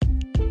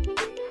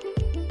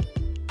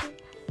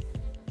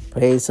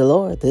Praise the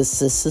Lord.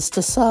 This is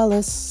Sister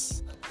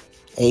Solace,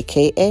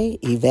 a.k.a.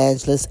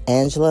 Evangelist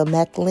Angela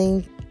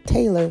McLean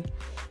Taylor,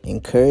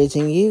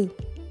 encouraging you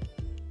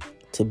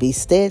to be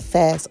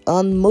steadfast,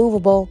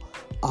 unmovable,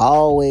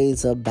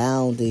 always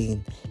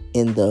abounding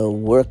in the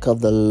work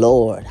of the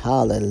Lord.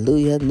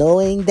 Hallelujah.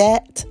 Knowing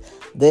that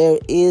there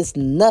is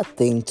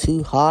nothing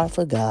too hard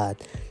for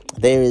God.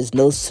 There is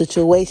no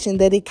situation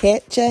that He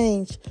can't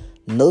change,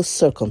 no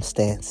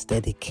circumstance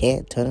that He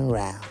can't turn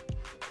around.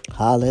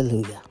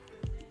 Hallelujah.